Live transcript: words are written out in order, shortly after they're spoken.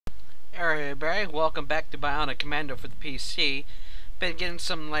Alright everybody, welcome back to Bionic Commando for the PC. Been getting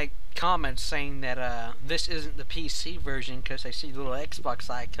some comments saying that this isn't the PC version because I see little Xbox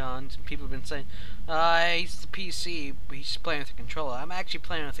icons and people have been saying he's the PC, but he's playing with a controller. I'm actually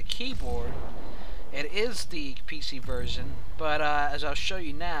playing with a keyboard. It is the PC version, but as I'll show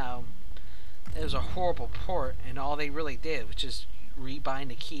you now, it was a horrible port, and all they really did was just rebind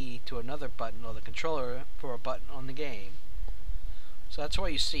the key to another button or the controller for a button on the game. So that's why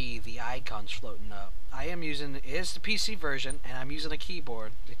you see the icons floating up. I am using, it is the PC version, and I'm using a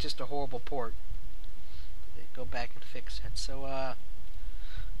keyboard. It's just a horrible port. Go back and fix it. So,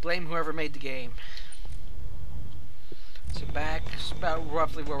 blame whoever made the game. So back, it's about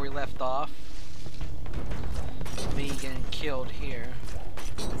roughly where we left off. Me getting killed here.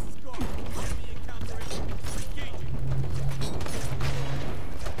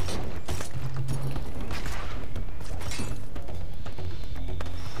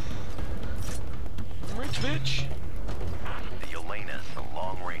 Bitch. The Elena's a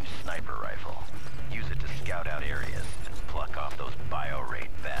long-range sniper rifle. Use it to scout out areas and pluck off those bio-raid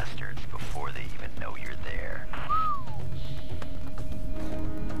bastards before they even know you're there.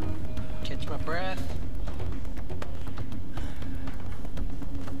 Catch my breath.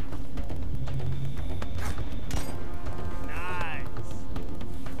 Nice.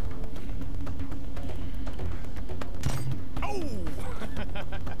 Oh!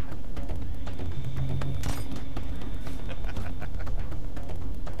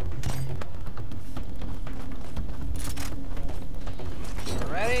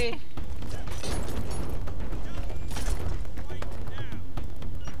 Ready?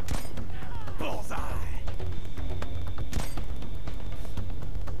 Bullseye.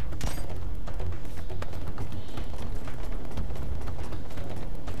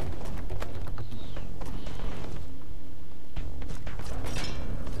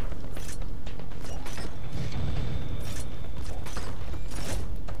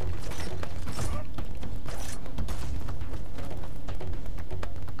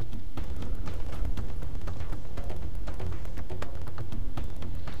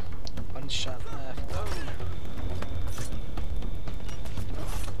 One shot left. Oh.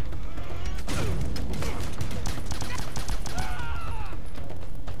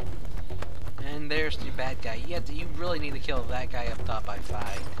 And there's the bad guy. You really need to kill that guy up top by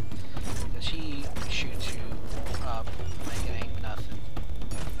 5. Because he shoots you up like it ain't nothing.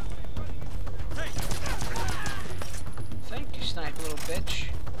 Thank you, snipe little bitch.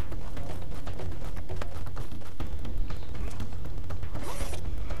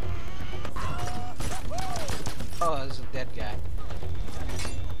 Oh, there's a dead guy.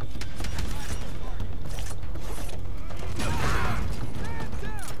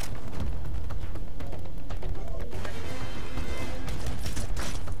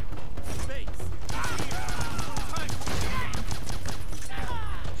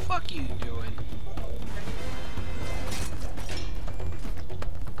 Fuck you doing?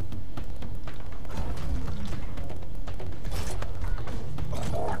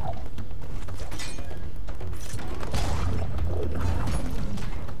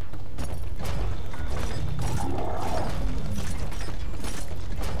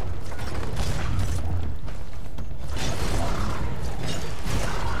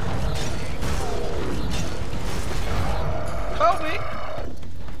 Kobe!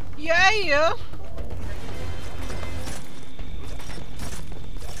 Yeah!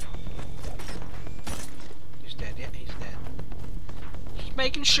 He's dead, yeah, he's dead. Just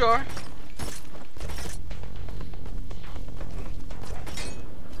making sure.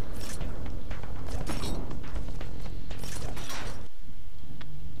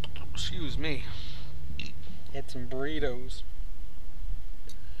 Excuse me. Had some burritos.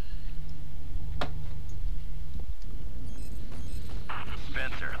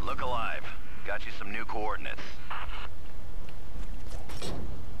 Spencer, look alive. Got you some new coordinates.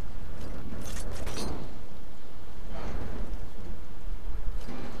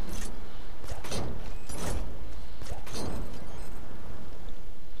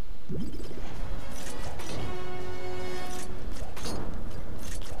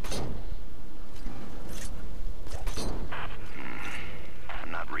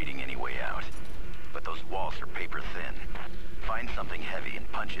 I'm not reading any way out, but those walls are paper thin. Find something heavy and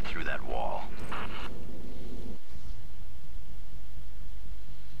punch it through that wall.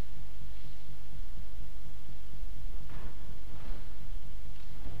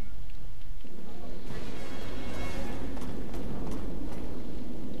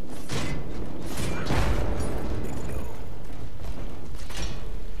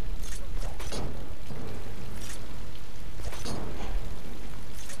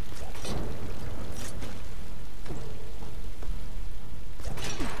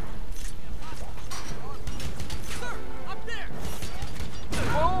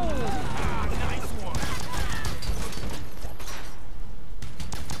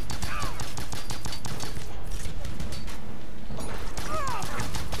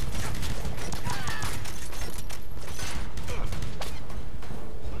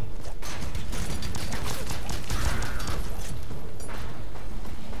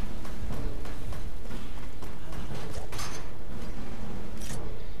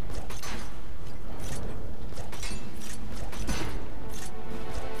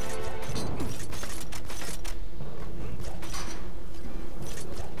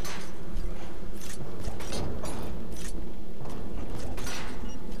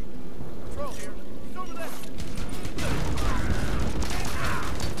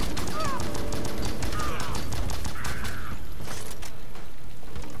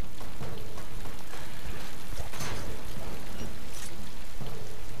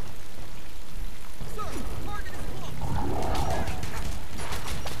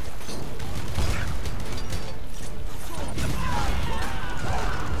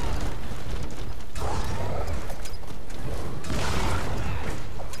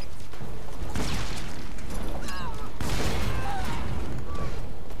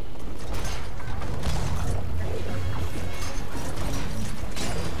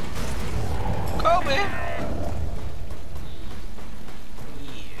 baby!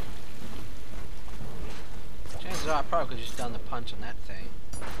 Yeah. Chances are I probably could have just done the punch on that thing.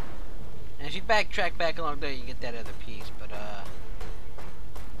 And if you backtrack back along there, you get that other piece, but I'm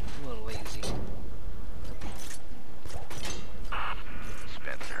a little lazy.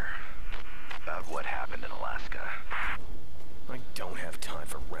 Spencer, about what happened in Alaska. I don't have time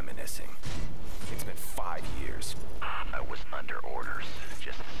for reminiscing. It's been 5 years. I was under orders,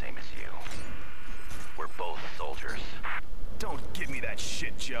 just the same as you. We're both soldiers. Don't give me that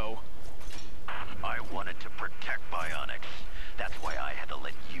shit, Joe. I wanted to protect Bionics. That's why I had to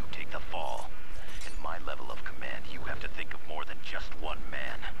let you take the fall. At my level of command, you have to think of more than just one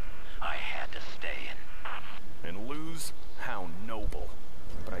man. I had to stay in. And lose? How noble.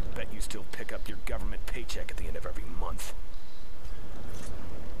 But I bet you still pick up your government paycheck at the end of every month.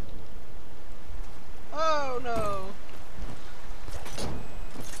 Oh no!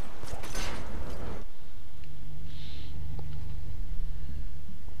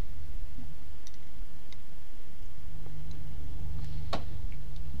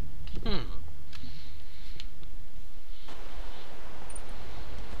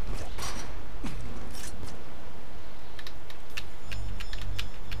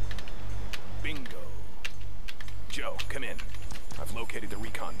 Bingo. Joe, come in. I've located the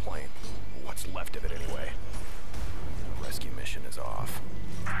recon plane. What's left of it, anyway. The rescue mission is off.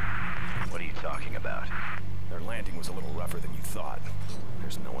 What are you talking about? Their landing was a little rougher than you thought.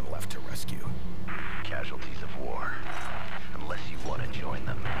 There's no one left to rescue. Casualties of war. Unless you want to join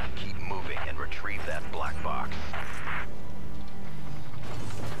them, keep moving and retrieve that black box.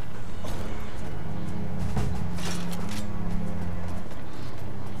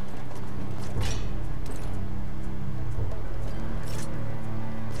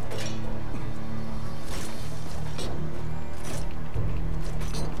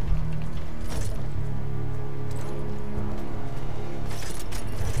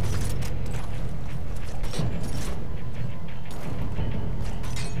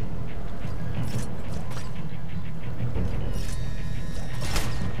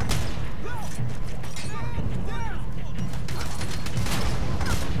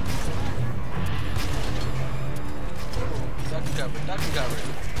 Duck and cover.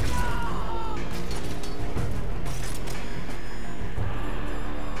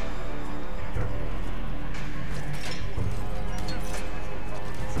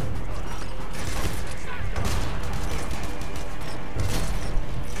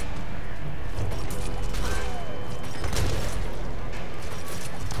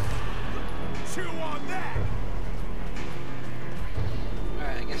 Chew on that!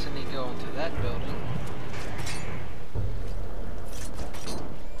 Alright, I guess I need to go into that building.